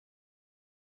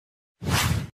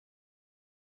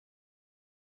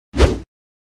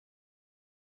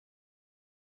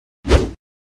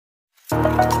Over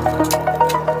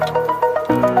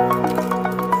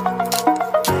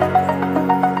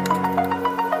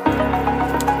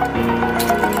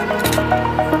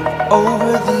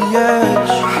the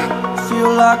edge,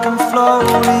 feel like I'm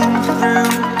floating through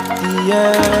the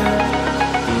air.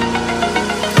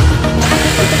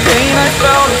 The pain I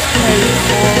felt is paid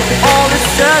for, all is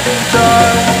said and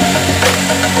done.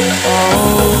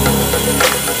 Oh,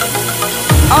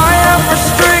 I am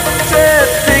restricted,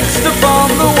 fixed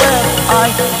upon the web. I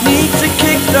need to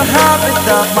kick the habit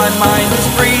that my mind is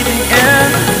breathing in.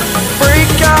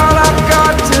 Break out, I've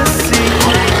got to see.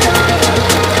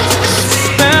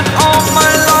 Spent all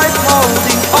my life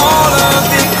holding all of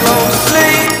it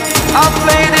closely. I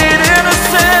played it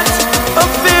innocent, a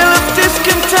feel of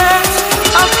discontent.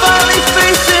 I'm finally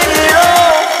facing it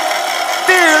all,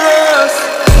 fearless.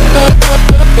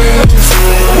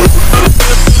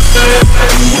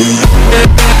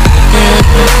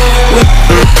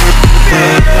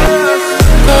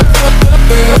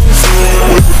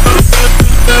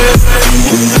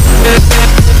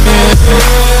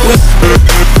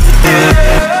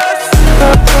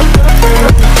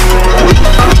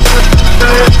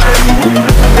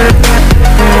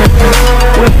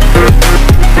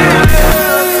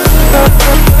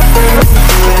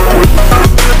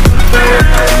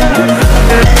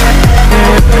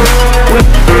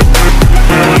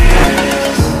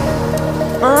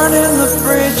 Burning the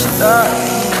bridge that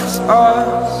is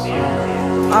us.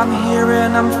 I'm here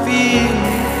and I'm feeling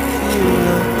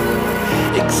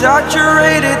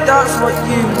exaggerated, that's what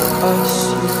you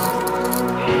assume.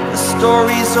 The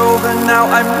story's over now,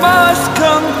 I must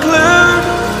conclude.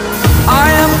 I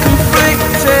am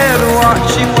conflicted,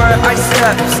 watching where I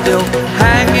step still,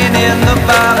 hanging in the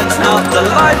balance. Not the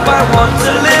life I want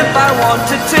to live, I want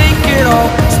to take it all.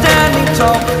 Standing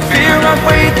tall, fear I've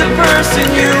weighed the person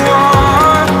you are.